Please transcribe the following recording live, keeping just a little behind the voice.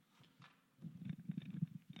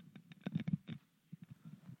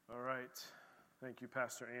All right. Thank you,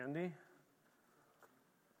 Pastor Andy.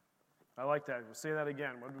 I like that. We'll say that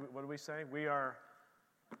again. What do we say?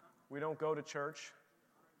 We don't go to church.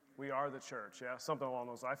 We are the church. Yeah, something along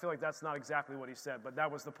those lines. I feel like that's not exactly what he said, but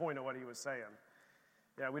that was the point of what he was saying.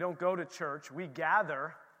 Yeah, we don't go to church. We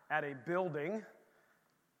gather at a building,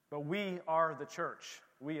 but we are the church.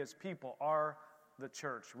 We as people are the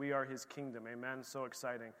church. We are his kingdom. Amen. So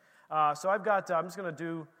exciting. I'm just going to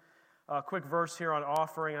do a quick verse here on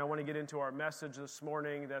offering. I want to get into our message this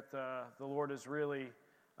morning that the Lord is really,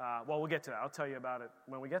 we'll get to that. I'll tell you about it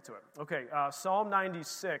when we get to it. Okay, Psalm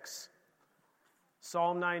 96.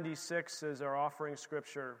 Psalm 96 is our offering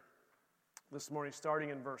scripture this morning, starting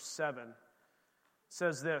in verse 7. It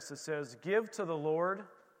says this, it says, "Give to the Lord,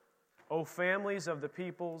 O families of the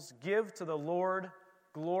peoples, give to the Lord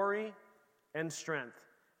glory and strength.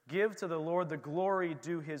 Give to the Lord the glory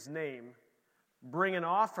due his name. Bring an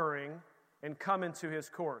offering and come into his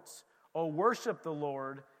courts. O worship the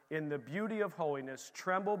Lord in the beauty of holiness.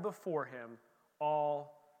 Tremble before him,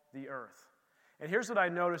 all the earth." And here's what I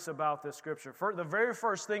notice about this scripture. The very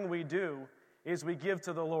first thing we do is we give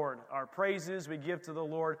to the Lord our praises. We give to the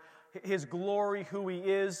Lord his glory, who he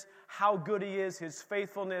is, how good he is, his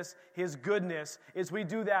faithfulness, his goodness, is we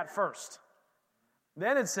do that first.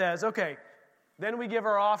 Then it says, okay, then we give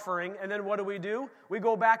our offering, and then what do? We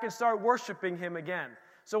go back and start worshiping him again.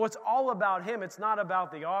 So it's all about him. It's not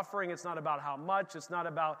about the offering. It's not about how much. It's not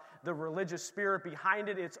about the religious spirit behind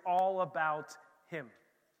it. It's all about him.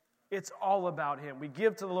 It's all about him. We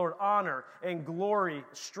give to the Lord honor and glory,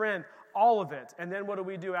 strength, all of it. And then what do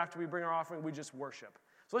we do after we bring our offering? We just worship.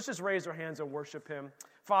 So let's just raise our hands and worship him.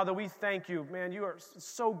 Father, we thank you. Man, you are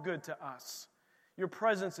so good to us. Your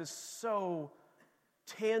presence is so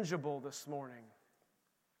tangible this morning.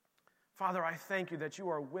 Father, I thank you that you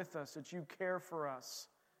are with us, that you care for us,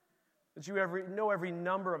 that you know every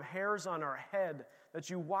number of hairs on our head, that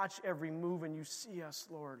you watch every move and you see us,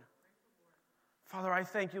 Lord. Father, I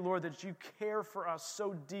thank you, Lord, that you care for us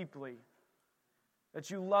so deeply, that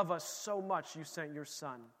you love us so much you sent your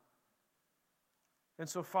Son. And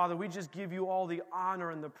so, Father, we just give you all the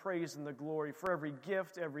honor and the praise and the glory for every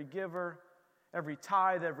gift, every giver, every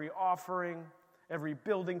tithe, every offering, every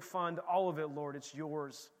building fund, all of it, Lord, it's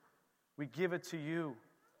yours. We give it to you.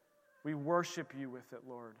 We worship you with it,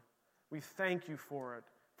 Lord. We thank you for it,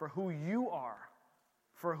 for who you are,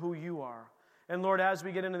 And Lord, as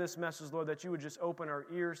we get into this message, Lord, that you would just open our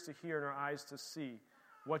ears to hear and our eyes to see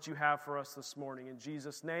what you have for us this morning. In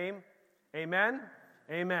Jesus' name, amen.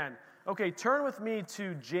 Amen. Okay, turn with me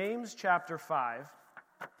to James chapter 5.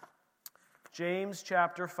 James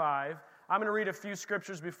chapter 5. I'm going to read a few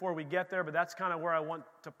scriptures before we get there, but that's kind of where I want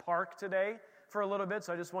to park today for a little bit,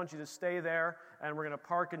 so I just want you to stay there, and we're going to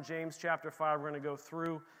park in James chapter 5. We're going to go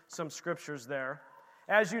through some scriptures there.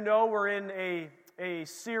 As you know, we're in a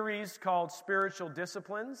series called Spiritual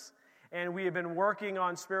Disciplines, and we have been working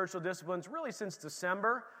on spiritual disciplines really since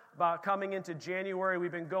December. About coming into January,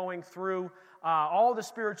 we've been going through all the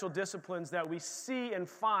spiritual disciplines that we see and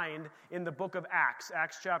find in the book of Acts.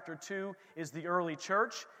 Acts chapter 2 is the early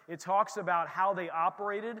church. It talks about how they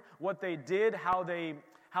operated, what they did, how they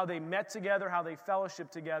met together, how they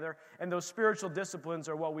fellowshiped together, and those spiritual disciplines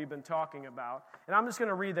are what we've been talking about. And I'm just going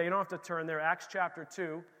to read that. You don't have to turn there. Acts chapter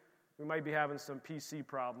 2. We might be having some PC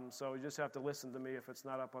problems, so you just have to listen to me if it's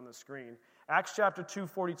not up on the screen. Acts chapter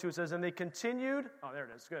 2:42, it says, "And they continued," there it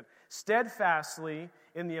is, good, "steadfastly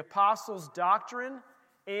in the apostles' doctrine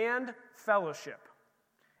and fellowship."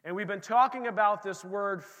 And we've been talking about this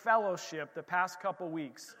word fellowship the past couple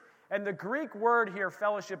weeks. And the Greek word here,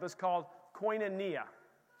 fellowship, is called koinonia.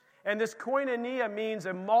 And this koinonia means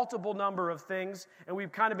a multiple number of things, and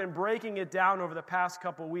we've kind of been breaking it down over the past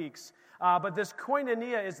couple weeks. But this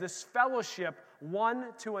koinonia is this fellowship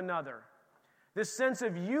one to another. This sense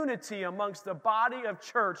of unity amongst the body of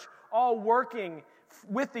church, all working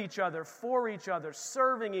with each other, for each other,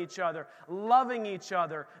 serving each other, loving each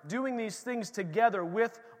other, doing these things together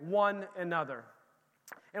with one another.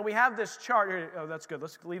 And we have this chart here. Oh, that's good.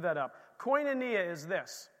 Let's leave that up. Koinonia is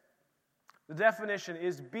this. The definition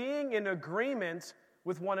is being in agreement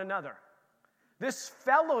with one another. This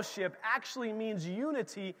fellowship actually means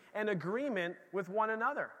unity and agreement with one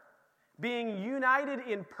another. Being united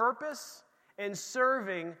in purpose and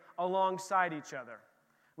serving alongside each other.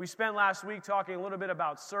 We spent last week talking a little bit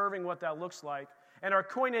about serving, what that looks like. And our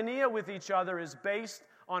koinonia with each other is based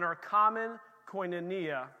on our common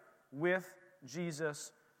koinonia with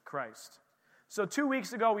Jesus Christ. So 2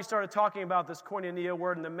 weeks ago, we started talking about this koinonia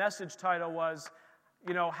word, and the message title was,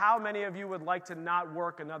 how many of you would like to not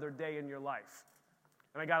work another day in your life?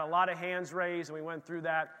 And I got a lot of hands raised, and we went through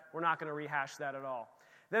that. We're not going to rehash that at all.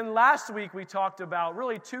 Then last week we talked about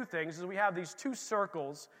really two things. Is we have these two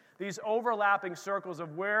circles, these overlapping circles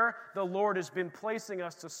of where the Lord has been placing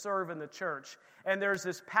us to serve in the church. And there's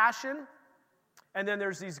this passion, and then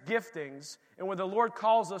there's these giftings. And where the Lord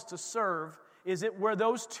calls us to serve is it where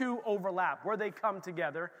those two overlap, where they come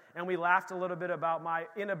together. And we laughed a little bit about my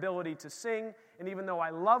inability to sing. And even though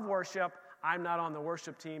I love worship, I'm not on the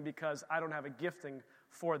worship team because I don't have a gifting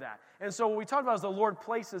for that. And so what we talked about is the Lord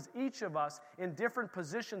places each of us in different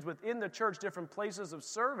positions within the church, different places of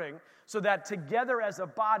serving, so that together as a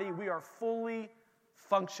body, we are fully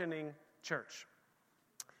functioning church.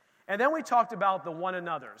 And then we talked about the one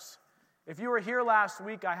another's. If you were here last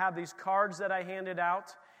week, I have these cards that I handed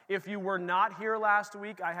out. If you were not here last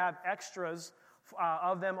week, I have extras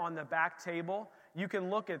of them on the back table. You can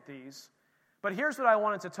look at these. But here's what I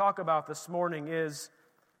wanted to talk about this morning is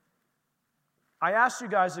I asked you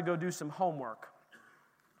guys to go do some homework.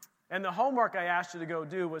 And the homework I asked you to go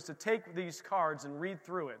do was to take these cards and read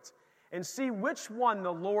through it and see which one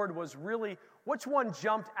the Lord was really, which one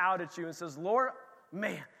jumped out at you and says, Lord,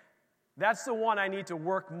 man, that's the one I need to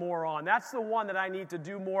work more on. That's the one that I need to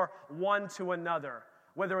do more one to another,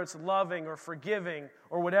 whether it's loving or forgiving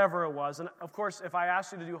or whatever it was. And of course, if I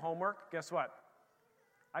asked you to do homework, guess what?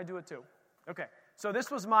 I do it too. Okay, so this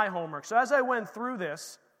was my homework. So as I went through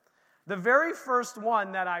this, the very first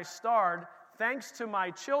one that I starred, thanks to my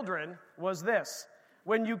children, was this.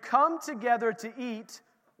 When you come together to eat,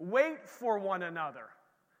 wait for one another.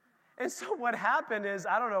 And so what happened is,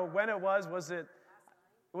 I don't know when it was it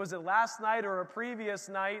last night or a previous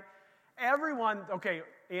night? Everyone, okay,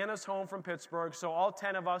 Anna's home from Pittsburgh, so all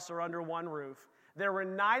 10 of us are under one roof. There were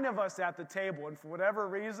 9 of us at the table, and for whatever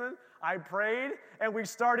reason, I prayed, and we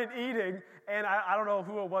started eating, and I don't know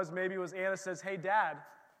who it was, maybe it was Anna, says, hey, Dad,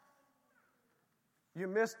 you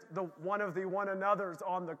missed one of the one another's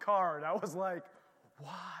on the card. I was like,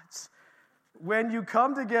 what? When you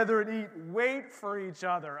come together and eat, wait for each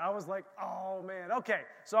other. I was like, oh, man. Okay,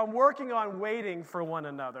 so I'm working on waiting for one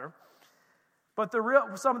another. But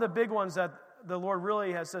some of the big ones that the Lord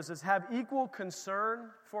really has says is have equal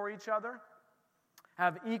concern for each other.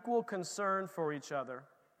 Have equal concern for each other.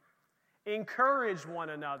 Encourage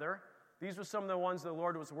one another. These were some of the ones the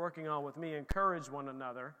Lord was working on with me. Encourage one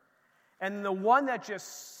another. And the one that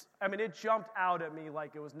it jumped out at me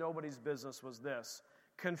like it was nobody's business was this.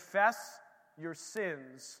 Confess your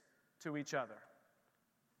sins to each other.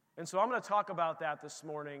 And so I'm going to talk about that this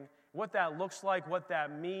morning, what that looks like, what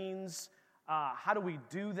that means, how do we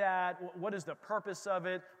do that, what is the purpose of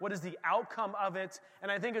it, what is the outcome of it.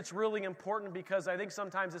 And I think it's really important because I think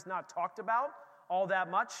sometimes it's not talked about all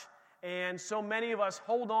that much. And so many of us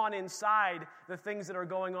hold on inside the things that are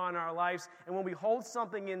going on in our lives. And when we hold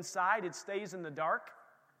something inside, it stays in the dark.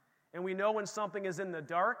 And we know when something is in the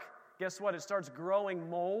dark, guess what? It starts growing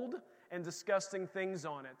mold and disgusting things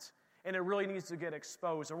on it. And it really needs to get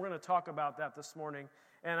exposed. And we're going to talk about that this morning.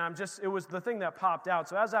 And it was the thing that popped out.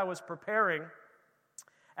 So as I was preparing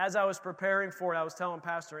for it, I was telling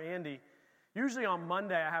Pastor Andy, usually on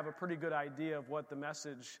Monday I have a pretty good idea of what the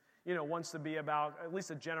message wants to be about, at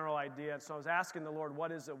least a general idea. So I was asking the Lord,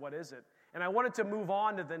 what is it? What is it? And I wanted to move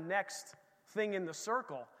on to the next thing in the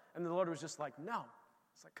circle. And the Lord was just like, no.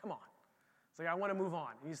 It's like, come on. It's like, I want to move on.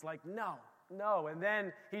 And he's like, no. And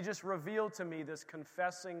then he just revealed to me this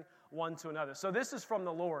confessing one to another. So this is from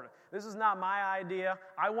the Lord. This is not my idea.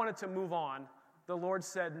 I wanted to move on. The Lord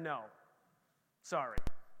said no. Sorry.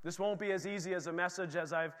 This won't be as easy as a message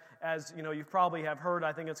as you probably have heard.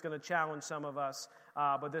 I think it's going to challenge some of us,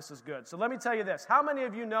 but this is good. So let me tell you this. How many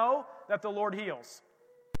of you know that the Lord heals?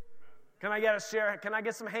 Can I get a share? Can I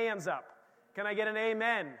get some hands up? Can I get an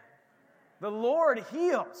amen? The Lord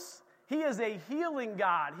heals. He is a healing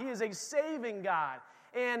God. He is a saving God.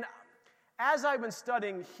 And as I've been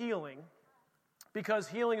studying healing, because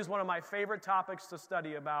healing is one of my favorite topics to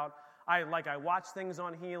study about, I watch things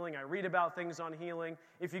on healing. I read about things on healing.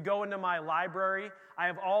 If you go into my library, I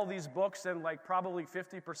have all these books, and probably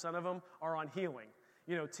 50% of them are on healing.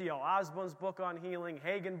 T.L. Osborne's book on healing,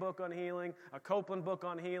 Hagin book on healing, a Copeland book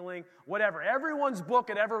on healing, whatever. Everyone's book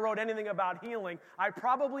that ever wrote anything about healing, I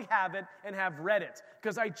probably have it and have read it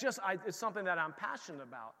because it's something that I'm passionate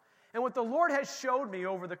about. And what the Lord has showed me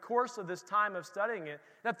over the course of this time of studying it,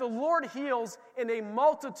 that the Lord heals in a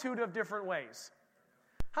multitude of different ways.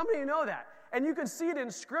 How many of you know that? And you can see it in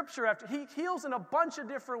Scripture. He heals in a bunch of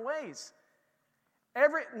different ways.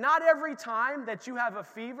 Not every time that you have a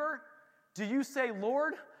fever, do you say,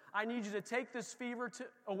 Lord, I need you to take this fever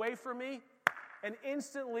away from me? And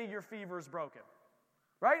instantly your fever is broken.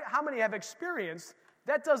 Right? How many have experienced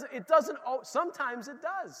that? Sometimes it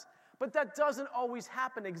does. But that doesn't always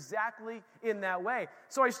happen exactly in that way.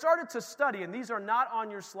 So I started to study, and these are not on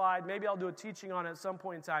your slide. Maybe I'll do a teaching on it at some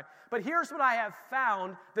point in time. But here's what I have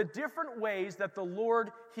found, the different ways that the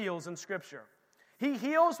Lord heals in Scripture. He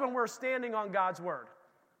heals when we're standing on God's Word.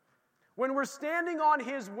 When we're standing on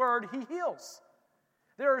His Word, He heals.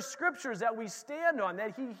 There are Scriptures that we stand on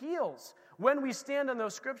that He heals when we stand on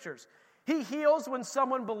those Scriptures. He heals when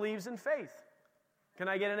someone believes in faith. Can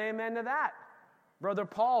I get an amen to that? Brother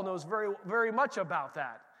Paul knows very, very much about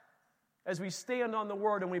that as we stand on the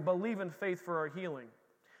Word and we believe in faith for our healing.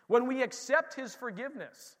 When we accept His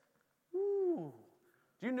forgiveness. Do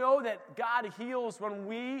you know that God heals when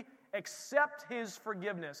we accept His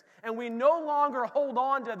forgiveness and we no longer hold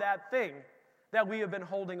on to that thing that we have been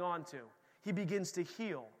holding on to? He begins to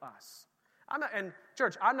heal us. And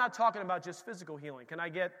church, I'm not talking about just physical healing. Can I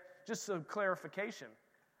get just some clarification?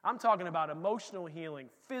 I'm talking about emotional healing,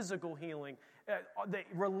 physical healing, the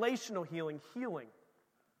relational healing.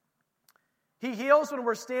 He heals when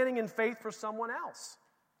we're standing in faith for someone else.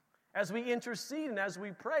 As we intercede and as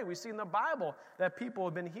we pray, we see in the Bible that people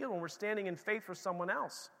have been healed when we're standing in faith for someone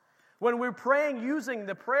else. When we're praying using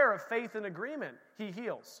the prayer of faith and agreement, He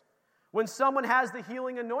heals. When someone has the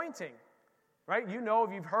healing anointing, right? You know,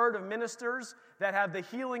 if you've heard of ministers that have the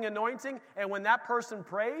healing anointing, and when that person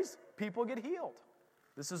prays, people get healed.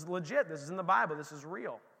 This is legit. This is in the Bible. This is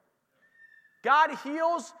real. God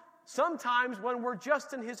heals sometimes when we're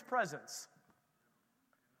just in His presence.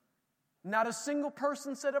 Not a single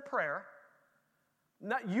person said a prayer.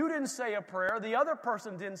 You didn't say a prayer. The other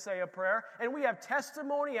person didn't say a prayer. And we have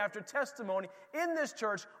testimony after testimony in this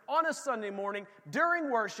church on a Sunday morning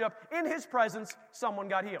during worship in His presence, someone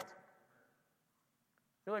got healed.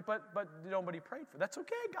 You're like, but nobody prayed for. That's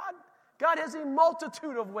okay. God has a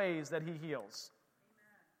multitude of ways that He heals.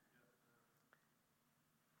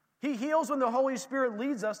 He heals when the Holy Spirit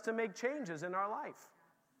leads us to make changes in our life.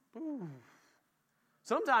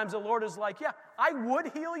 Sometimes the Lord is like, yeah, I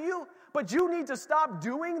would heal you, but you need to stop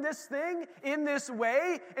doing this thing in this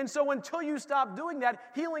way. And so until you stop doing that,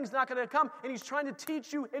 healing's not going to come. And He's trying to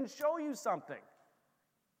teach you and show you something.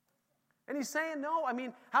 And He's saying, no. I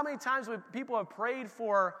mean, how many times people have prayed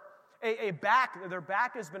for a back, their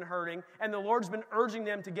back has been hurting, and the Lord's been urging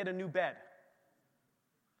them to get a new bed.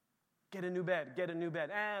 Get a new bed, get a new bed.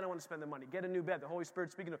 I don't want to spend the money. Get a new bed. The Holy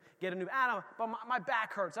Spirit's speaking to them. Get a new bed. But my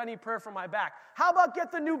back hurts. I need prayer for my back. How about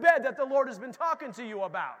get the new bed that the Lord has been talking to you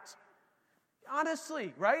about?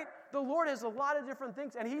 Honestly, right? The Lord has a lot of different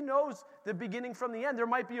things, and He knows the beginning from the end. There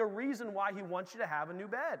might be a reason why He wants you to have a new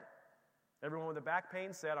bed. Everyone with the back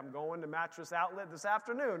pain said, I'm going to Mattress Outlet this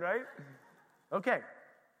afternoon, right? Okay.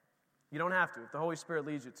 You don't have to if the Holy Spirit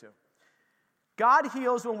leads you to. God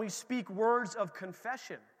heals when we speak words of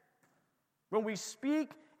confession. When we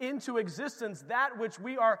speak into existence that which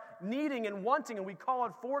we are needing and wanting, and we call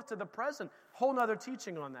it forth to the present. Whole nother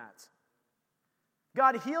teaching on that.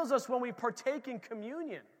 God heals us when we partake in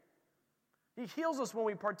communion. He heals us when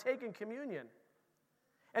we partake in communion.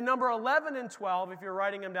 And number 11 and 12, if you're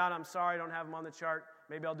writing them down, I'm sorry I don't have them on the chart.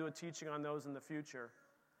 Maybe I'll do a teaching on those in the future.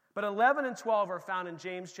 But 11 and 12 are found in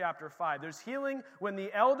James chapter 5. There's healing when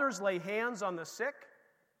the elders lay hands on the sick.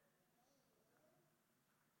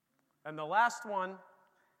 And the last one,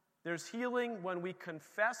 there's healing when we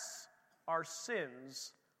confess our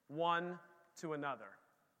sins one to another.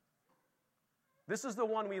 This is the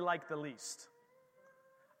one we like the least.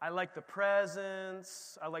 I like the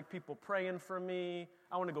presence. I like people praying for me.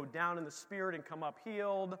 I want to go down in the Spirit and come up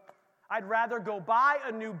healed. I'd rather go buy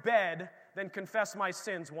a new bed than confess my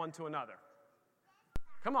sins one to another.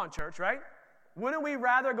 Come on, church, right? Wouldn't we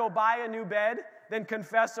rather go buy a new bed than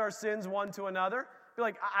confess our sins one to another? Be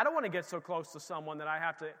like, I don't want to get so close to someone that I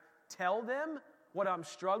have to tell them what I'm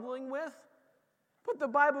struggling with. But the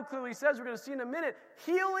Bible clearly says, we're going to see in a minute,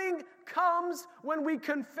 healing comes when we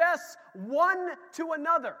confess one to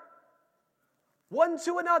another. One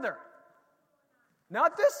to another.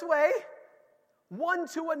 Not this way. One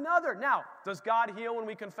to another. Now, does God heal when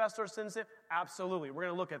we confess our sins? Absolutely. We're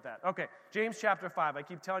going to look at that. Okay, James chapter 5. I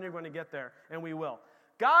keep telling you we're going to get there, and we will.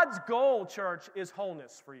 God's goal, church, is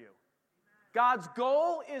wholeness for you. God's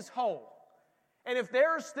goal is whole. And if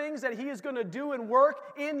there's things that He is going to do and work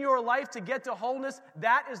in your life to get to wholeness,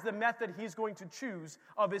 that is the method He's going to choose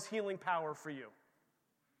of His healing power for you.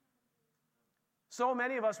 So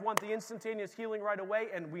many of us want the instantaneous healing right away,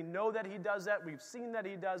 and we know that He does that. We've seen that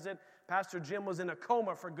He does it. Pastor Jim was in a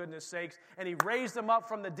coma, for goodness sakes, and He raised him up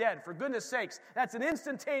from the dead. For goodness sakes, that's an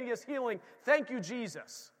instantaneous healing. Thank you,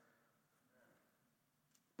 Jesus.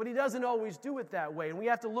 But He doesn't always do it that way, and we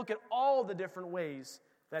have to look at all the different ways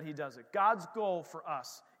that He does it. God's goal for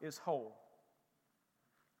us is whole.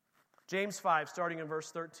 James 5, starting in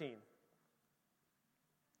verse 13.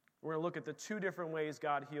 We're going to look at the two different ways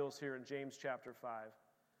God heals here in James chapter 5,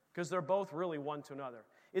 because they're both really one to another.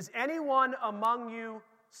 Is anyone among you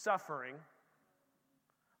suffering?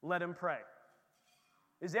 Let him pray.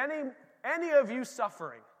 Is any of you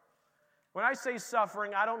suffering? When I say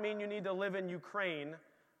suffering, I don't mean you need to live in Ukraine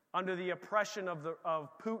under the oppression of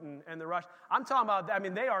Putin and the Russians. I'm talking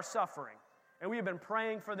about, they are suffering. And we have been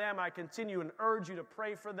praying for them. I continue and urge you to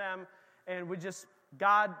pray for them. And we're just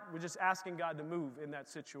asking God to move in that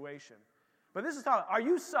situation. But this is talking, are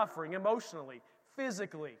you suffering emotionally,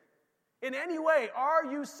 physically? In any way, are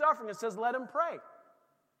you suffering? It says, let him pray.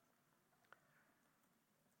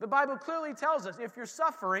 The Bible clearly tells us, if you're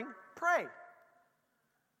suffering, pray.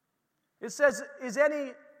 It says, is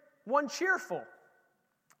anyone cheerful?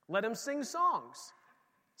 Let him sing songs.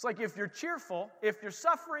 It's like if you're cheerful, if you're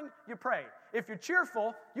suffering, you pray. If you're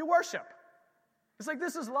cheerful, you worship. It's like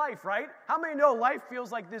this is life, right? How many know life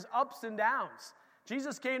feels like this ups and downs?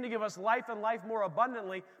 Jesus came to give us life and life more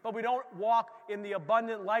abundantly, but we don't walk in the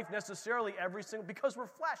abundant life necessarily because we're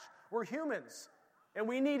flesh, we're humans, and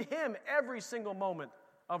we need Him every single moment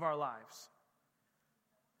of our lives.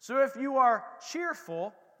 So if you are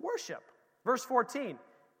cheerful, worship. Verse 14,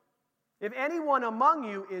 if anyone among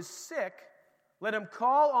you is sick, let him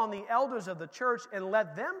call on the elders of the church and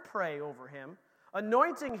let them pray over him,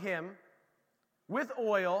 anointing him with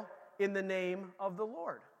oil in the name of the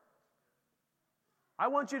Lord. I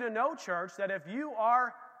want you to know, church, that if you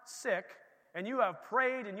are sick and you have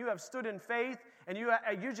prayed and you have stood in faith and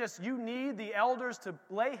you need the elders to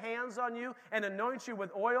lay hands on you and anoint you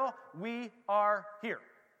with oil, we are here.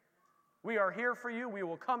 We are here for you. We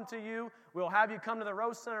will come to you. We'll have you come to the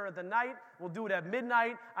Rose Center at the night. We'll do it at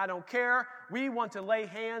midnight. I don't care. We want to lay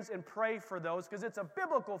hands and pray for those because it's a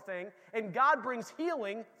biblical thing, and God brings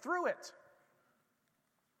healing through it.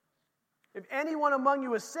 If anyone among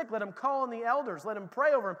you is sick, let him call on the elders. Let him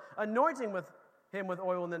pray over him, anointing him with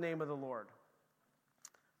oil in the name of the Lord.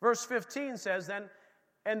 Verse 15 says then,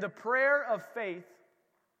 and the prayer of faith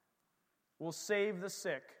will save the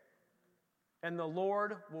sick, and the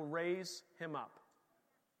Lord will raise him up.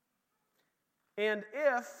 And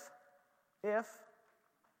if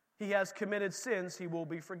he has committed sins, he will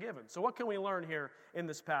be forgiven. So what can we learn here in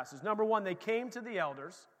this passage? Number one, they came to the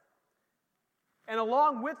elders, and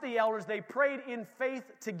along with the elders, they prayed in faith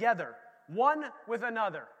together, one with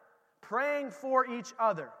another, praying for each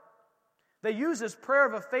other. They used this prayer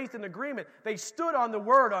of a faith and agreement. They stood on the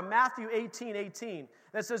word on Matthew 18:18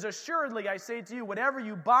 that says, assuredly, I say to you, whatever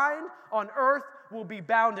you bind on earth will be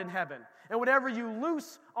bound in heaven, and whatever you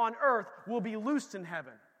loose on earth will be loosed in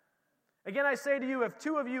heaven. Again, I say to you, if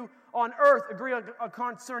two of you on earth agree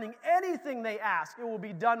concerning anything they ask, it will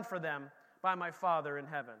be done for them by my Father in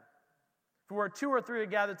heaven. For where two or three are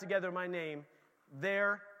gathered together in my name,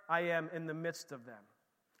 there I am in the midst of them.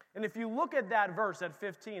 And if you look at that verse at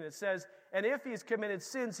 15, it says, and if he's committed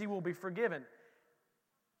sins, he will be forgiven.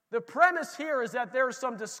 The premise here is that there is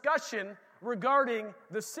some discussion regarding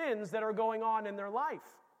the sins that are going on in their life.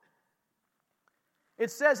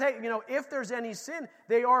 It says, hey, if there's any sin,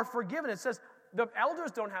 they are forgiven. It says the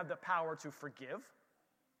elders don't have the power to forgive.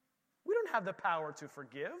 We don't have the power to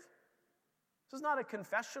forgive. This is not a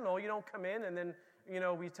confessional. You don't come in and then,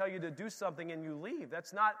 we tell you to do something and you leave. That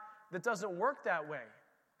doesn't work that way.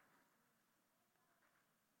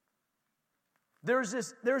 There's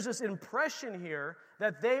this impression here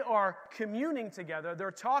that they are communing together, they're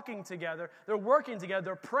talking together, they're working together,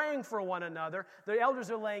 they're praying for one another, the elders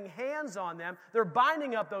are laying hands on them, they're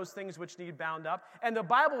binding up those things which need bound up, and the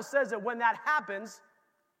Bible says that when that happens,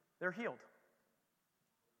 they're healed.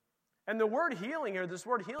 And the word healing here, this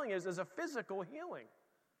word healing is a physical healing.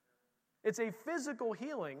 It's a physical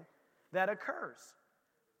healing that occurs.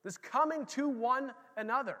 This coming to one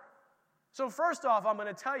another. So first off, I'm going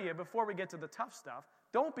to tell you, before we get to the tough stuff,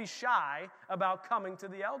 don't be shy about coming to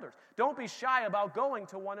the elders. Don't be shy about going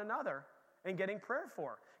to one another and getting prayer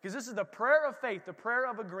for. Because this is the prayer of faith, the prayer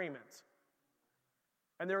of agreement.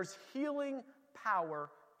 And there's healing power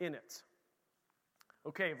in it.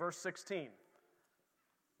 Okay, verse 16.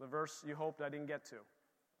 The verse you hoped I didn't get to.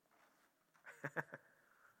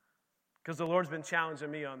 Because the Lord's been challenging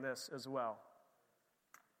me on this as well.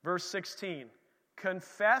 Verse 16.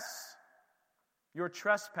 Confess your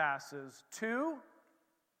trespasses to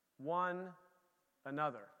one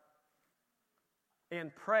another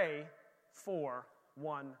and pray for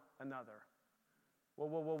one another.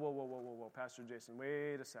 Whoa, Pastor Jason,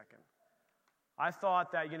 wait a second. I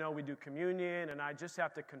thought that, we do communion and I just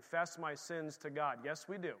have to confess my sins to God. Yes,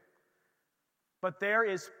 we do. But there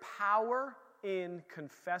is power in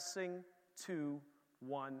confessing to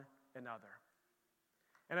one another.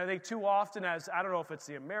 And I think too often, as I don't know if it's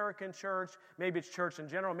the American church, maybe it's church in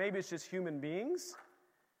general, maybe it's just human beings,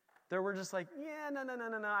 that we're just like, yeah, no,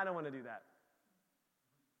 I don't want to do that.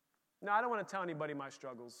 No, I don't want to tell anybody my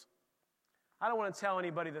struggles. I don't want to tell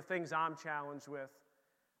anybody the things I'm challenged with.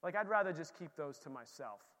 Like, I'd rather just keep those to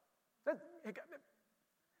myself.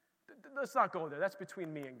 Let's not go there. That's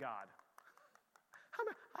between me and God.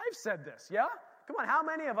 I've said this, yeah? Come on, how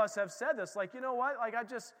many of us have said this? Like, you know what? Like,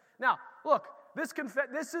 Now, look,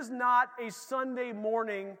 this is not a Sunday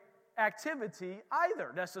morning activity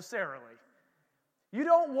either, necessarily. You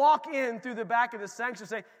don't walk in through the back of the sanctuary and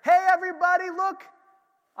say, hey, everybody, look,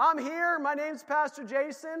 I'm here. My name's Pastor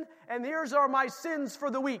Jason, and here's are my sins for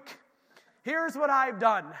the week. Here's what I've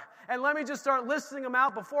done. And let me just start listing them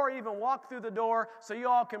out before I even walk through the door so you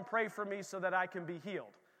all can pray for me so that I can be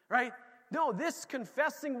healed, right? No, this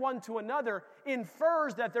confessing one to another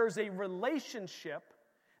infers that there's a relationship,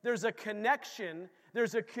 there's a connection,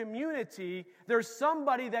 there's a community, there's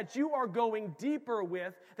somebody that you are going deeper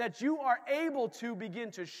with, that you are able to begin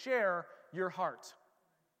to share your heart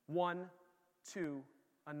one to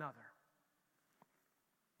another.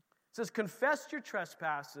 It says, confess your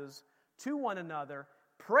trespasses to one another,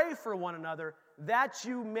 pray for one another, that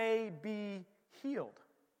you may be healed.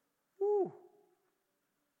 Woo.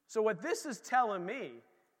 So what this is telling me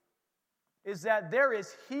is that there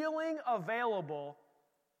is healing available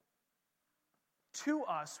to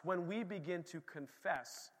us when we begin to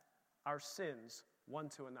confess our sins one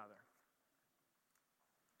to another.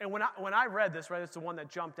 And when I read this, right, it's the one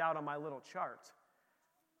that jumped out on my little chart.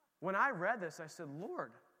 When I read this, I said,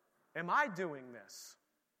 Lord, am I doing this?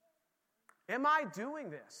 Am I doing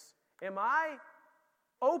this? Am I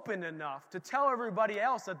open enough to tell everybody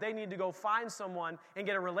else that they need to go find someone and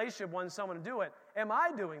get a relationship with someone to do it? Am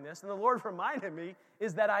I doing this? And the Lord reminded me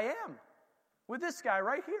is that I am with this guy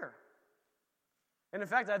right here. And in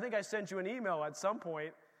fact, I think I sent you an email at some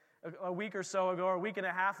point a week or so ago, or a week and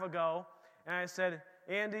a half ago, and I said,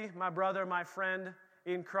 Andy, my brother, my friend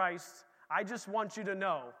in Christ, I just want you to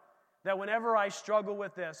know that whenever I struggle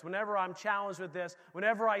with this, whenever I'm challenged with this,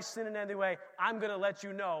 whenever I sin in any way, I'm going to let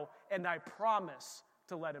you know, and I promise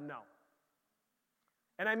to let him know.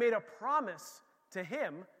 And I made a promise to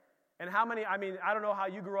him, and I don't know how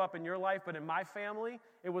you grew up in your life, but in my family,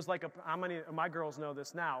 it was like how many of my girls know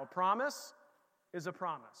this now? A promise is a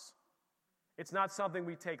promise. It's not something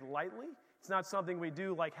we take lightly. It's not something we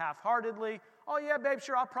do like half-heartedly. Oh yeah, babe,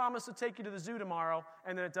 sure, I'll promise to take you to the zoo tomorrow,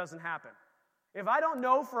 and then it doesn't happen. If I don't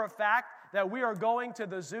know for a fact that we are going to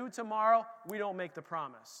the zoo tomorrow, we don't make the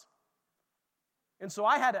promise. And so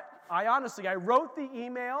I wrote the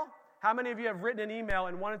email. How many of you have written an email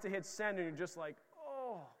and wanted to hit send and you're just like,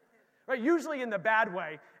 oh, right? Usually in the bad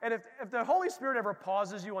way. And if the Holy Spirit ever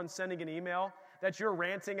pauses you on sending an email that you're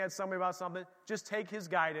ranting at somebody about something, just take his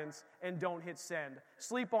guidance and don't hit send.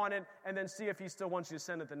 Sleep on it and then see if he still wants you to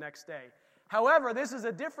send it the next day. However, this is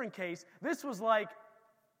a different case. This was like,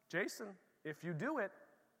 Jason, if you do it,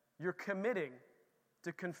 you're committing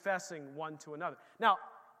to confessing one to another. Now,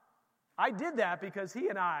 I did that because he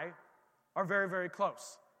and I are very, very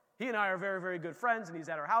close. He and I are very, very good friends, and he's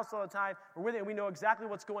at our house all the time. We're with him, and we know exactly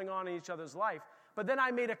what's going on in each other's life. But then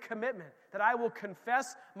I made a commitment that I will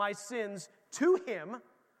confess my sins to him,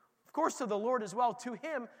 of course to the Lord as well, to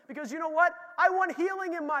him, because you know what? I want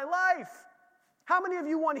healing in my life. How many of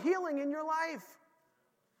you want healing in your life?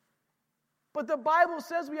 But the Bible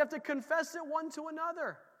says we have to confess it one to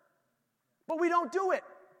another. But we don't do it.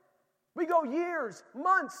 We go years,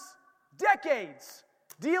 months, decades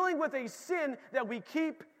dealing with a sin that we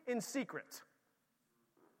keep in secret.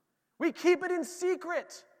 We keep it in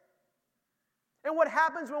secret. And what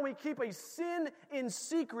happens when we keep a sin in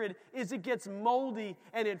secret is it gets moldy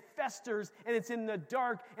and it festers and it's in the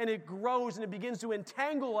dark and it grows and it begins to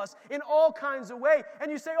entangle us in all kinds of ways.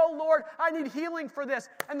 And you say, oh Lord, I need healing for this.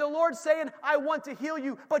 And the Lord's saying, I want to heal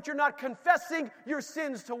you, but you're not confessing your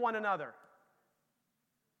sins to one another.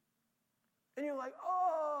 And you're like,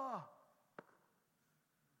 oh,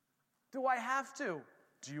 do I have to?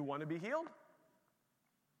 Do you want to be healed?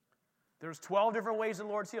 There's 12 different ways the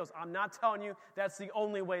Lord heals. I'm not telling you that's the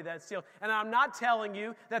only way that's healed. And I'm not telling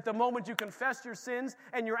you that the moment you confess your sins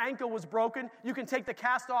and your ankle was broken, you can take the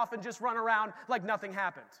cast off and just run around like nothing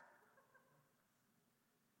happened.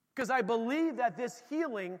 Because I believe that this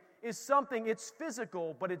healing is something, it's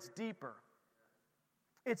physical, but it's deeper.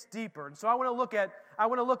 It's deeper. And so I want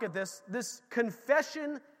to look at this. This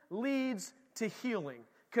confession leads to healing.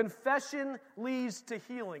 Confession leads to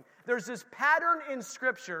healing. There's this pattern in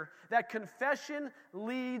Scripture that confession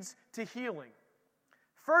leads to healing.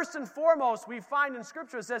 First and foremost, we find in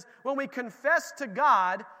Scripture it says, when we confess to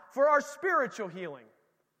God, for our spiritual healing.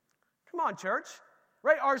 Come on, church.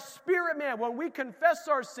 Right? Our spirit man, when we confess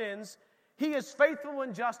our sins, He is faithful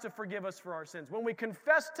and just to forgive us for our sins. When we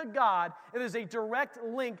confess to God, it is a direct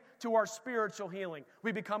link to our spiritual healing.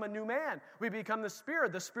 We become a new man. We become the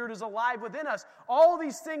Spirit. The Spirit is alive within us. All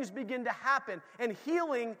these things begin to happen. And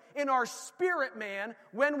healing in our spirit man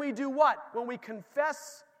when we do what? When we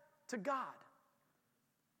confess to God.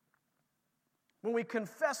 When we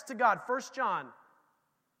confess to God. 1 John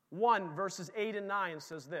 1, verses 8 and 9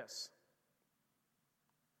 says this.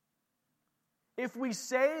 If we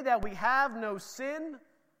say that we have no sin,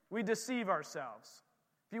 we deceive ourselves.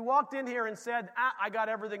 If you walked in here and said, I got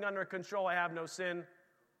everything under control, I have no sin,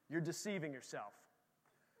 you're deceiving yourself.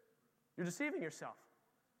 You're deceiving yourself.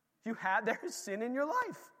 There is sin in your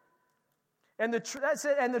life. And that's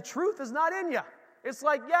it. And the truth is not in you. It's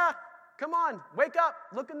like, yeah, come on, wake up,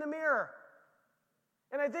 look in the mirror.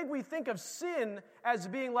 And I think we think of sin as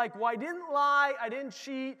being like, well, I didn't lie, I didn't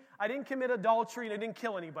cheat, I didn't commit adultery, and I didn't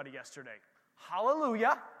kill anybody yesterday.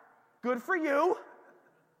 Hallelujah. Good for you.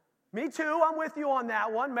 Me too. I'm with you on that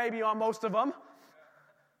one, maybe on most of them.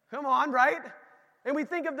 Come on, right? And we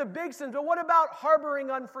think of the big sins, but what about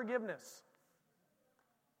harboring unforgiveness?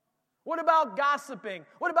 What about gossiping?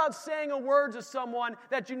 What about saying a word to someone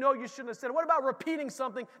that you know you shouldn't have said? What about repeating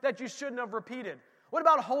something that you shouldn't have repeated? What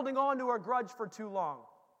about holding on to a grudge for too long?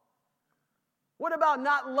 What about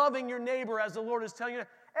not loving your neighbor as the Lord is telling you?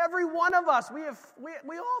 Every one of us, we all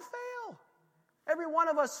fail. Every one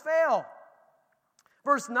of us fail.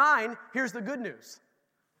 Verse 9, here's the good news,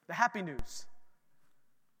 the happy news.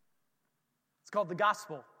 It's called the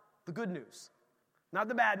gospel, the good news. Not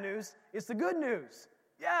the bad news, it's the good news.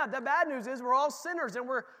 Yeah, the bad news is we're all sinners and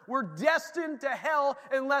we're destined to hell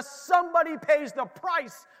unless somebody pays the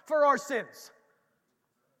price for our sins.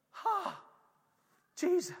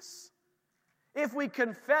 Jesus. If we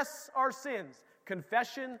confess our sins,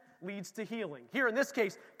 confession leads to healing. Here in this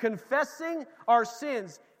case, confessing our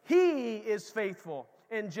sins, He is faithful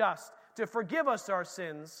and just to forgive us our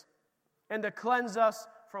sins and to cleanse us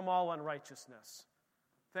from all unrighteousness.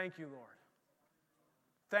 Thank you, Lord.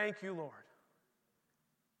 Thank you, Lord.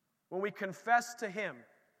 When we confess to Him,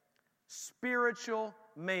 spiritual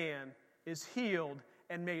man is healed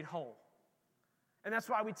and made whole. And that's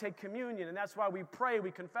why we take communion, and that's why we pray.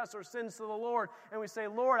 We confess our sins to the Lord, and we say,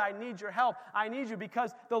 Lord, I need your help. I need you,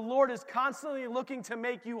 because the Lord is constantly looking to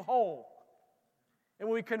make you whole. And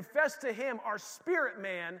when we confess to Him, our spirit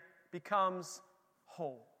man becomes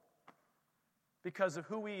whole because of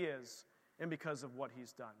who He is and because of what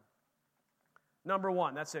He's done. Number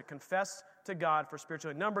one, that's it. Confess to God for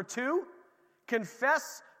spiritual healing. Number two,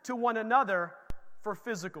 confess to one another for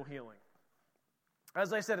physical healing.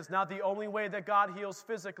 As I said, it's not the only way that God heals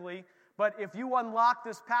physically, but if you unlock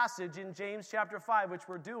this passage in James chapter 5, which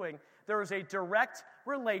we're doing, there is a direct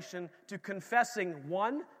relation to confessing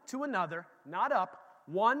one to another, not up,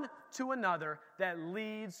 one to another, that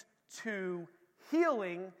leads to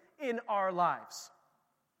healing in our lives.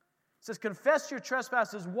 It says, confess your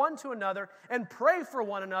trespasses one to another and pray for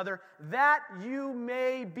one another that you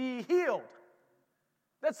may be healed.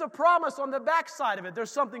 That's a promise on the backside of it.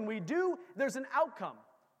 There's something we do, there's an outcome.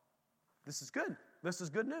 This is good. This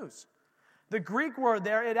is good news. The Greek word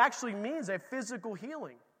there, it actually means a physical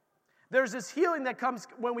healing. There's this healing that comes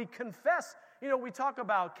when we confess. You know, we talk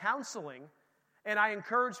about counseling, and I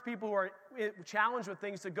encourage people who are challenged with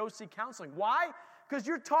things to go seek counseling. Why? Because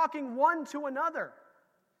you're talking one to another.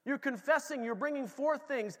 You're confessing, you're bringing forth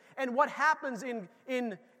things, and what happens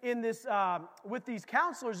in this with these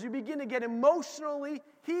counselors, you begin to get emotionally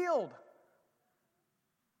healed.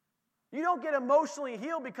 You don't get emotionally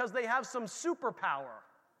healed because they have some superpower.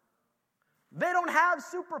 They don't have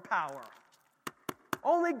superpower.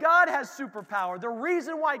 Only God has superpower. The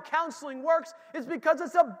reason why counseling works is because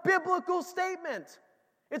it's a biblical statement.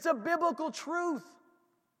 It's a biblical truth.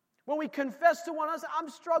 When we confess to one another, I'm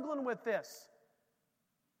struggling with this.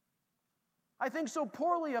 I think so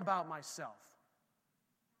poorly about myself.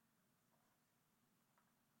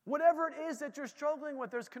 Whatever it is that you're struggling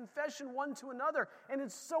with, there's confession one to another. And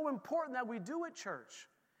it's so important that we do it, church.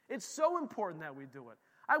 It's so important that we do it.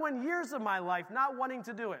 I went years of my life not wanting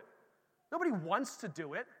to do it. Nobody wants to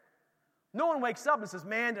do it. No one wakes up and says,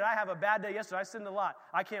 man, did I have a bad day yesterday? I sinned a lot.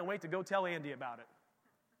 I can't wait to go tell Andy about it.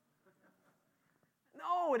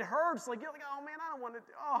 No, it hurts. Like, you're like, oh man, I don't want to.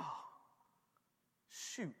 Oh,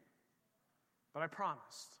 shoot. But I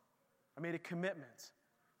promised. I made a commitment.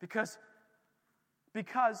 Because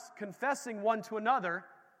confessing one to another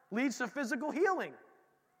leads to physical healing.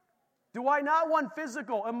 Do I not want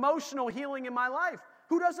physical, emotional healing in my life?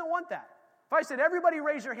 Who doesn't want that? If I said, everybody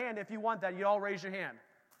raise your hand if you want that, you all raise your hand.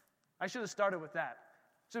 I should have started with that.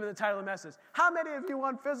 Should have been the title of the message. How many of you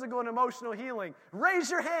want physical and emotional healing? Raise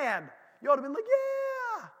your hand. You ought to have been like,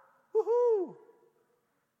 yeah, woohoo.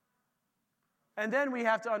 And then we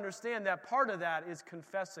have to understand that part of that is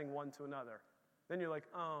confessing one to another. Then you're like,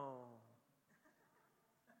 oh,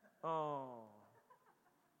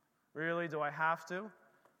 really? Do I have to?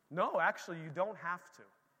 No, actually, you don't have to.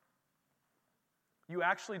 You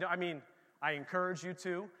actually don't. I mean, I encourage you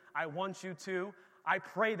to. I want you to. I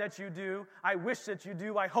pray that you do. I wish that you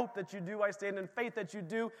do. I hope that you do. I stand in faith that you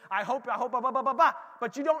do. I hope, blah, blah, blah, blah, blah.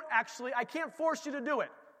 But you don't actually, I can't force you to do it.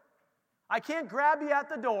 I can't grab you at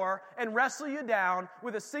the door and wrestle you down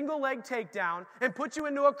with a single leg takedown and put you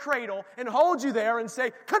into a cradle and hold you there and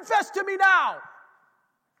say, confess to me now.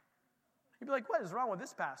 You'd be like, what is wrong with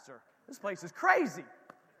this pastor? This place is crazy.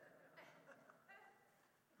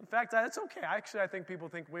 In fact, that's okay. Actually, I think people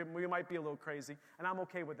think we might be a little crazy, and I'm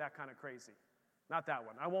okay with that kind of crazy. Not that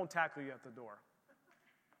one. I won't tackle you at the door.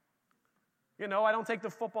 You know, I don't take the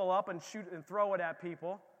football up and shoot and throw it at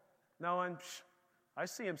people. No, and I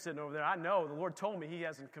see him sitting over there. I know the Lord told me he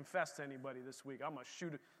hasn't confessed to anybody this week. I'm going to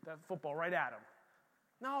shoot that football right at him.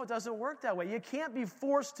 No, it doesn't work that way. You can't be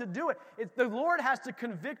forced to do it. The Lord has to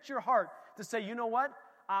convict your heart to say, you know what?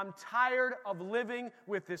 I'm tired of living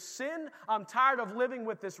with this sin. I'm tired of living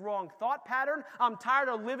with this wrong thought pattern. I'm tired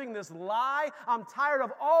of living this lie. I'm tired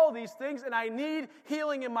of all these things, and I need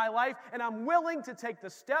healing in my life, and I'm willing to take the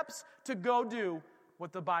steps to go do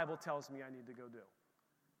what the Bible tells me I need to go do.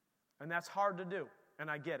 And that's hard to do, and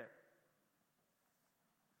I get it.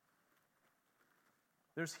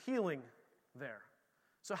 There's healing there.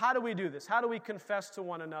 So how do we do this? How do we confess to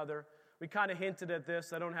one another? We kind of hinted at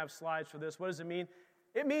this. I don't have slides for this. What does it mean?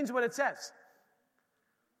 It means what it says.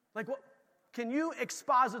 Like, what? Can you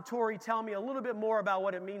expository tell me a little bit more about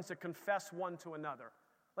what it means to confess one to another?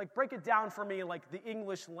 Like, break it down for me like the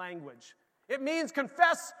English language. It means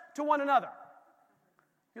confess to one another.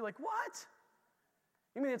 You're like, what?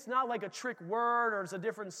 You mean it's not like a trick word or it's a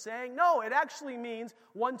different saying? No, it actually means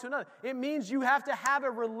one to another. It means you have to have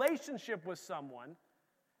a relationship with someone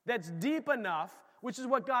that's deep enough, which is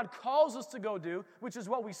what God calls us to go do, which is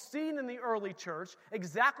what we've seen in the early church,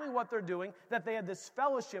 exactly what they're doing, that they had this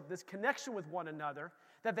fellowship, this connection with one another,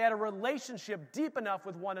 that they had a relationship deep enough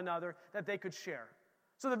with one another that they could share.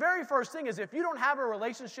 So the very first thing is if you don't have a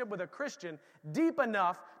relationship with a Christian deep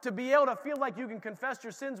enough to be able to feel like you can confess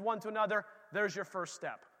your sins one to another, there's your first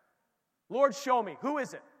step. Lord, show me. Who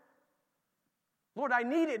is it? Lord, I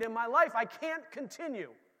need it in my life. I can't continue.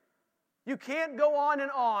 You can't go on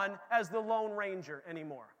as the Lone Ranger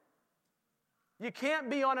anymore. You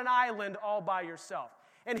can't be on an island all by yourself.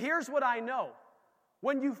 And here's what I know.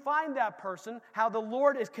 When you find that person, how the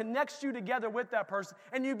Lord connects you together with that person,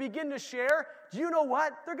 and you begin to share, do you know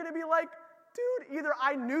what? They're going to be like, dude, either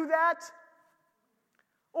I knew that,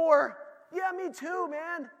 or, yeah, me too,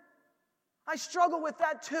 man. I struggle with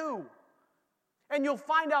that too. And you'll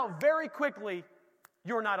find out very quickly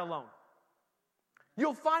you're not alone.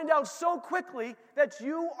 You'll find out so quickly that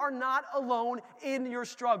you are not alone in your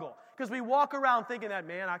struggle. Because we walk around thinking that,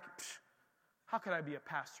 man, how could I be a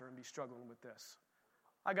pastor and be struggling with this?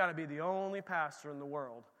 I got to be the only pastor in the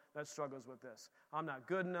world that struggles with this. I'm not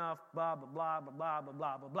good enough, blah, blah, blah, blah, blah, blah,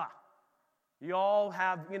 blah, blah, blah. You all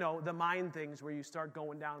have, the mind things where you start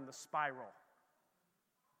going down the spiral.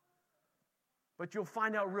 But you'll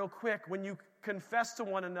find out real quick when you confess to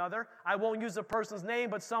one another. I won't use a person's name,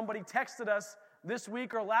 but somebody texted us this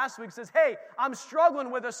week or last week, says, hey, I'm struggling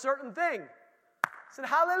with a certain thing. I said,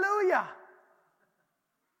 hallelujah.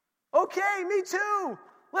 Okay, me too.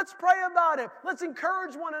 Let's pray about it. Let's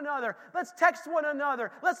encourage one another. Let's text one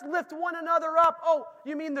another. Let's lift one another up. Oh,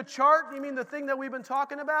 you mean the chart? You mean the thing that we've been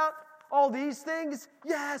talking about? All these things?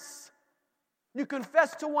 Yes. You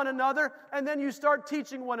confess to one another, and then you start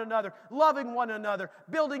teaching one another, loving one another,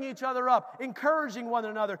 building each other up, encouraging one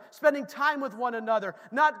another, spending time with one another,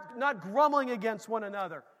 not grumbling against one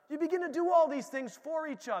another. You begin to do all these things for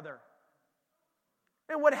each other.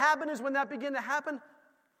 And what happened is when that began to happen,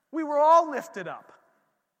 we were all lifted up.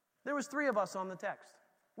 There was 3 of us on the text.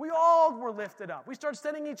 We all were lifted up. We started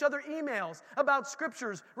sending each other emails about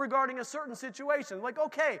scriptures regarding a certain situation. Like,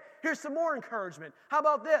 okay, here's some more encouragement. How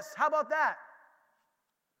about this? How about that?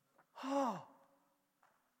 Oh,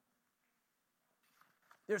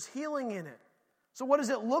 there's healing in it. So what does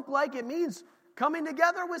it look like? It means coming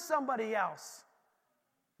together with somebody else,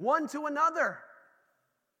 one to another.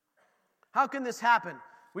 How can this happen?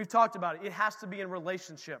 We've talked about it. It has to be in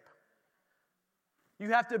relationship. You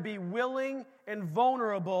have to be willing and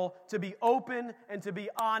vulnerable to be open and to be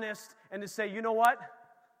honest and to say, you know what?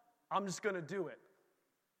 I'm just going to do it.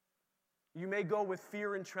 You may go with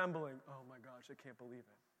fear and trembling. Oh my gosh, I can't believe it.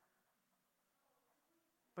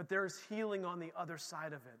 But there's healing on the other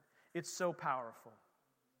side of it. It's so powerful.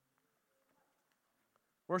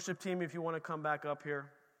 Worship team, if you want to come back up here,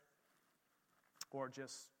 or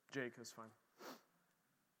just Jake, is fine.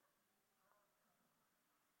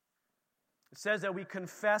 It says that we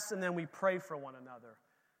confess and then we pray for one another.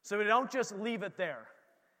 So we don't just leave it there.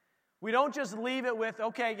 We don't just leave it with,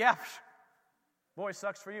 okay, yeah, boy,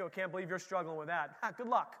 sucks for you. I can't believe you're struggling with that. Good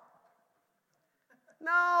luck.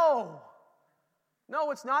 No,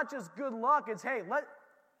 it's not just good luck. It's, hey,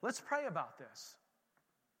 let's pray about this.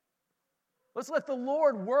 Let's let the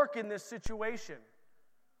Lord work in this situation.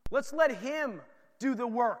 Let's let Him do the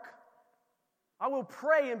work. I will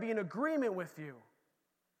pray and be in agreement with you.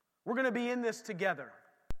 We're going to be in this together.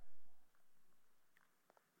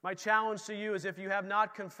 My challenge to you is if you have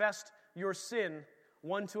not confessed your sin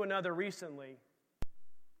one to another recently,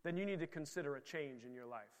 then you need to consider a change in your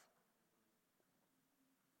life.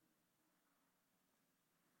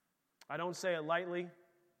 I don't say it lightly,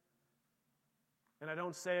 and I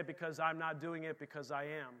don't say it because I'm not doing it, because I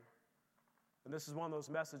am. And this is one of those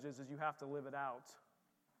messages is you have to live it out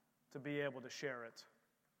to be able to share it.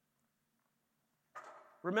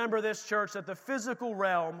 Remember this, church, that the physical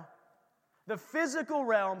realm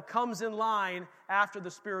comes in line after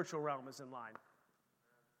the spiritual realm is in line.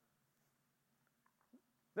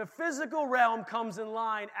 The physical realm comes in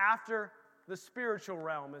line after the spiritual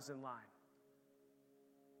realm is in line.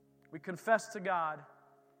 We confess to God,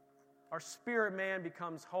 our spirit man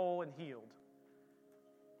becomes whole and healed.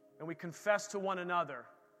 And we confess to one another.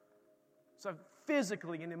 So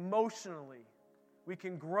physically and emotionally, we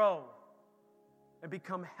can grow and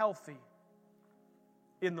become healthy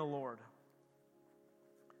in the Lord.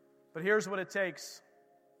 But here's what it takes.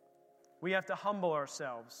 We have to humble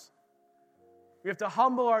ourselves. We have to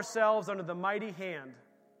humble ourselves under the mighty hand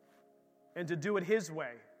and to do it His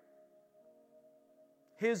way.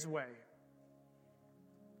 His way.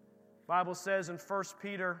 The Bible says in 1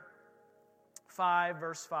 Peter 5,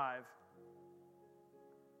 verse 5, it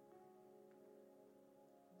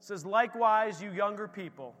says, likewise, you younger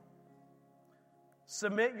people,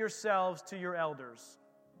 submit yourselves to your elders.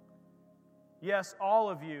 Yes, all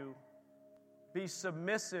of you, be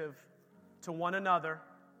submissive to one another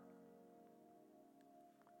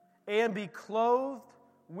and be clothed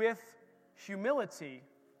with humility.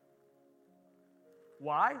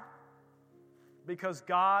 Why? Because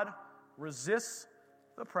God resists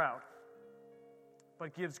the proud,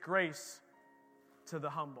 but gives grace to the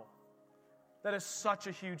humble. That is such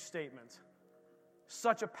a huge statement.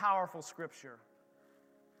 Such a powerful scripture.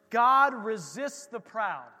 God resists the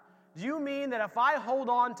proud. Do you mean that if I hold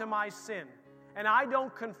on to my sin and I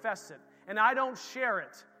don't confess it and I don't share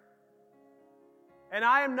it and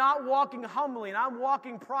I am not walking humbly and I'm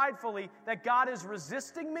walking pridefully, that God is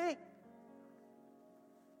resisting me?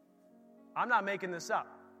 I'm not making this up.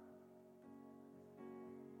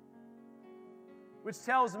 Which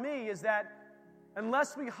tells me is that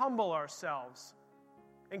unless we humble ourselves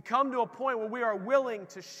and come to a point where we are willing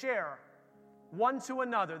to share one to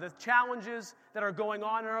another the challenges that are going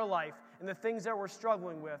on in our life and the things that we're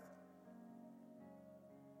struggling with,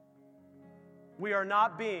 we are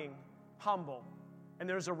not being humble. And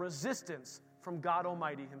there's a resistance from God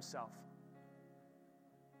Almighty Himself.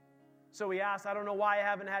 So we asked, I don't know why I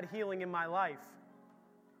haven't had healing in my life.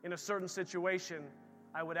 In a certain situation,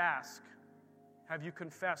 I would ask, have you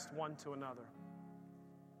confessed one to another?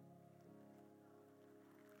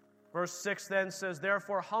 Verse 6 then says,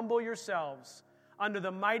 therefore humble yourselves under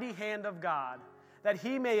the mighty hand of God, that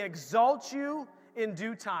He may exalt you in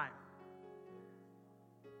due time.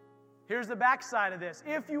 Here's the backside of this.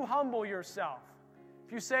 If you humble yourself,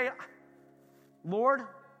 if you say, Lord,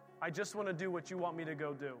 I just want to do what you want me to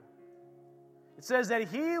go do. It says that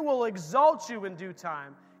He will exalt you in due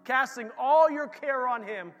time, casting all your care on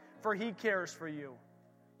Him, for He cares for you.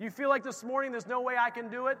 You feel like this morning there's no way I can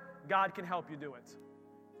do it? God can help you do it.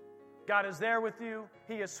 God is there with you.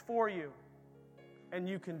 He is for you. And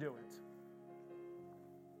you can do it.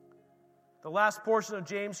 The last portion of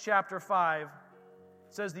James chapter 5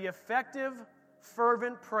 says, the effective,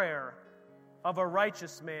 fervent prayer of a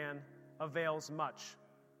righteous man avails much.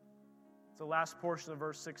 It's the last portion of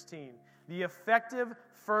verse 16. The effective,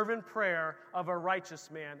 fervent prayer of a righteous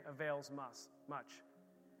man avails much.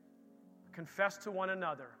 Confess to one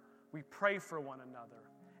another. We pray for one another.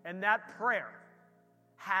 And that prayer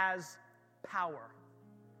has power.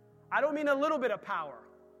 I don't mean a little bit of power.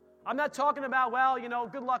 I'm not talking about, well,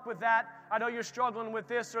 good luck with that. I know you're struggling with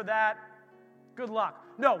this or that. Good luck.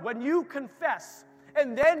 No, when you confess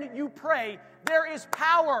and then you pray, there is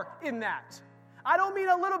power in that. I don't mean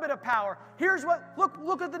a little bit of power. Here's what,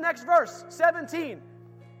 look at the next verse, 17.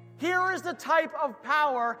 Here is the type of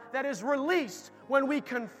power that is released when we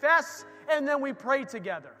confess and then we pray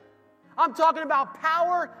together. I'm talking about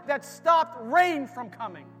power that stopped rain from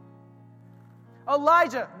coming.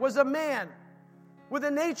 Elijah was a man with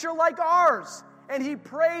a nature like ours, and he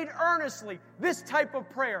prayed earnestly. This type of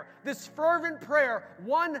prayer, this fervent prayer,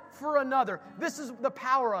 one for another. This is the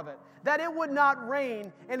power of it. That it would not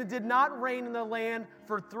rain, and it did not rain in the land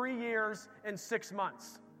for 3 years and 6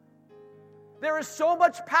 months. There is so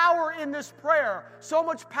much power in this prayer, so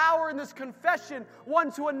much power in this confession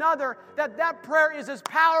one to another, that prayer is as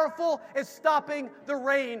powerful as stopping the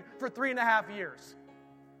rain for 3.5 years.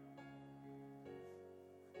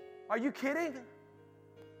 Are you kidding?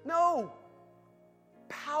 No.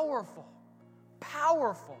 Powerful.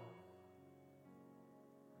 Powerful.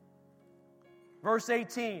 Verse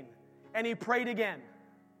 18, and he prayed again.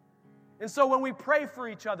 And so when we pray for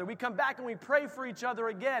each other, we come back and we pray for each other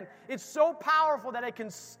again. It's so powerful that it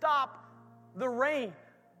can stop the rain.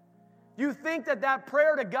 You think that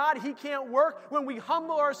prayer to God, He can't work? When we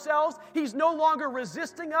humble ourselves, He's no longer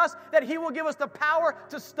resisting us, that He will give us the power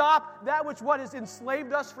to stop that which has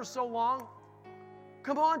enslaved us for so long?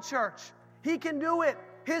 Come on, church. He can do it.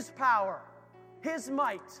 His power, His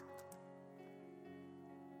might.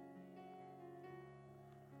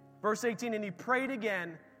 Verse 18, and he prayed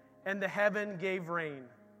again, and the heaven gave rain,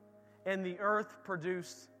 and the earth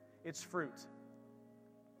produced its fruit.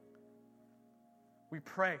 We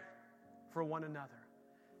pray for one another.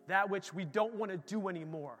 That which we don't want to do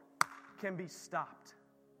anymore can be stopped.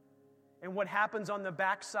 And what happens on the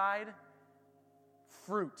backside?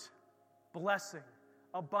 Fruit, blessing,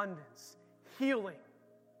 abundance, healing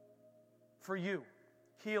for you,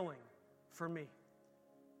 healing for me.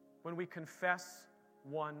 When we confess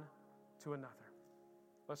one to another.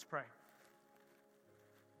 Let's pray.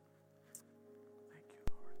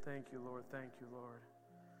 Thank you, Lord. Thank you, Lord.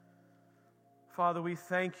 Father, we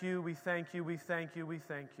thank you, we thank you, we thank you, we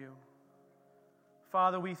thank you.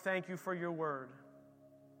 Father, we thank you for your word.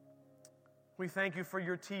 We thank you for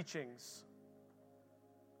your teachings.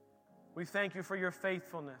 We thank you for your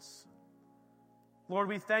faithfulness. Lord,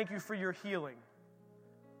 we thank you for your healing.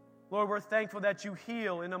 Lord, we're thankful that you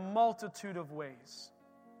heal in a multitude of ways.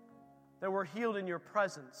 That we're healed in your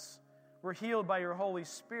presence. We're healed by your Holy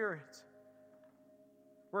Spirit.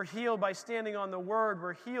 We're healed by standing on the word.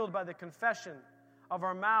 We're healed by the confession of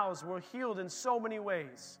our mouths. We're healed in so many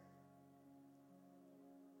ways.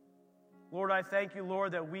 Lord, I thank you,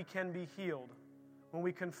 Lord, that we can be healed when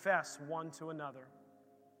we confess one to another.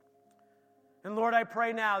 And Lord, I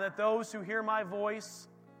pray now that those who hear my voice,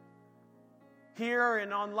 here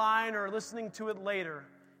and online or listening to it later,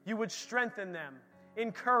 you would strengthen them,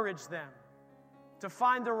 encourage them to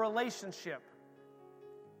find the relationship,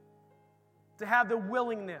 to have the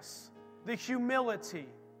willingness, the humility,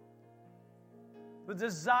 the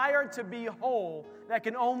desire to be whole that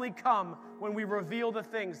can only come when we reveal the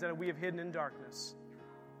things that we have hidden in darkness.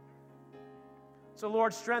 So,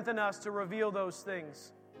 Lord, strengthen us to reveal those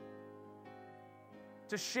things,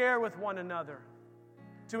 to share with one another,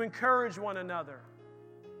 to encourage one another.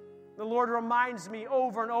 The Lord reminds me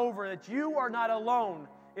over and over that you are not alone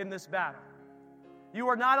in this battle. You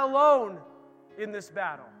are not alone in this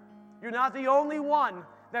battle. You're not the only one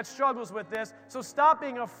that struggles with this, so stop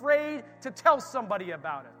being afraid to tell somebody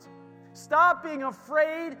about it. Stop being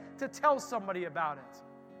afraid to tell somebody about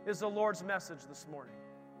it, is the Lord's message this morning.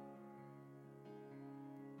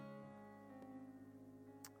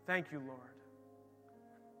 Thank you, Lord.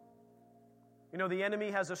 You know, the enemy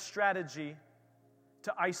has a strategy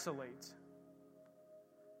to isolate.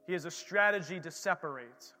 He has a strategy to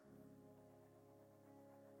separate.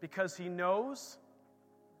 Because he knows,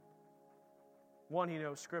 one, he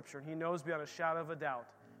knows Scripture, and he knows beyond a shadow of a doubt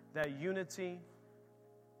that unity,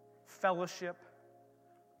 fellowship,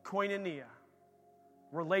 koinonia,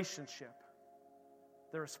 relationship,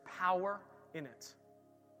 there's power in it.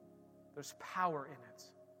 There's power in it.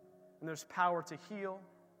 And there's power to heal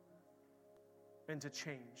and to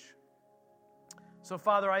change. So,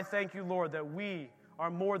 Father, I thank you, Lord, that we are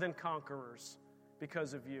more than conquerors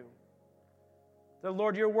because of you. The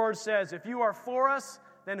Lord, your word says, if you are for us,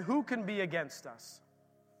 then who can be against us?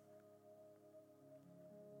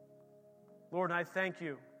 Lord, I thank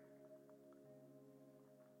you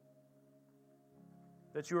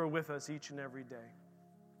that you are with us each and every day.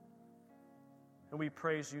 And we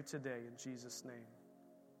praise you today in Jesus' name.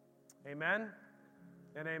 Amen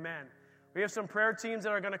and amen. We have some prayer teams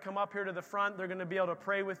that are going to come up here to the front. They're going to be able to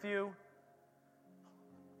pray with you.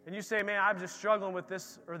 And and you say, man, I'm just struggling with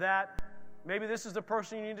this or that, maybe this is the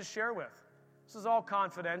person you need to share with. This is all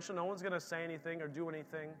confidential. No one's going to say anything or do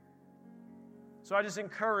anything. So I just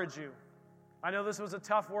encourage you. I know this was a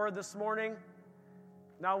tough word this morning.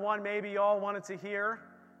 Not one maybe you all wanted to hear.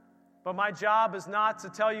 But my job is not to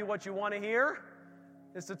tell you what you want to hear.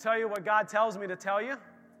 It's to tell you what God tells me to tell you.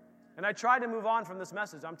 And I tried to move on from this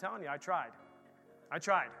message. I'm telling you, I tried. I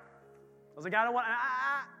was like, I don't want,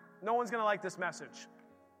 no one's going to like this message.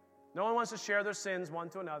 No one wants to share their sins one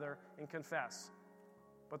to another and confess.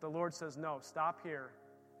 But the Lord says, no, stop here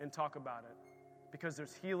and talk about it, because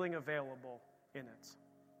there's healing available in it.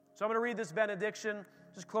 So I'm going to read this benediction.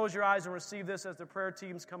 Just close your eyes and receive this as the prayer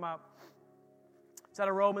teams come up. It's out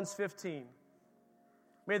of Romans 15.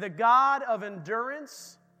 May the God of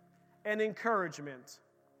endurance and encouragement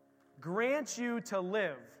grant you to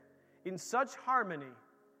live in such harmony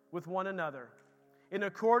with one another, in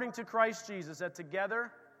according to Christ Jesus, that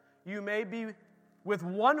together you may be with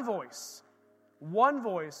one voice,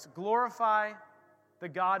 glorify the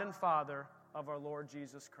God and Father of our Lord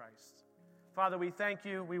Jesus Christ. Father, we thank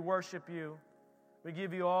you, we worship you, we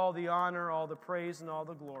give you all the honor, all the praise, and all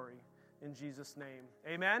the glory. In Jesus' name,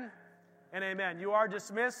 amen and amen. You are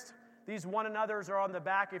dismissed. These one another's are on the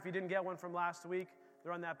back. If you didn't get one from last week,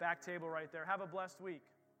 they're on that back table right there. Have a blessed week.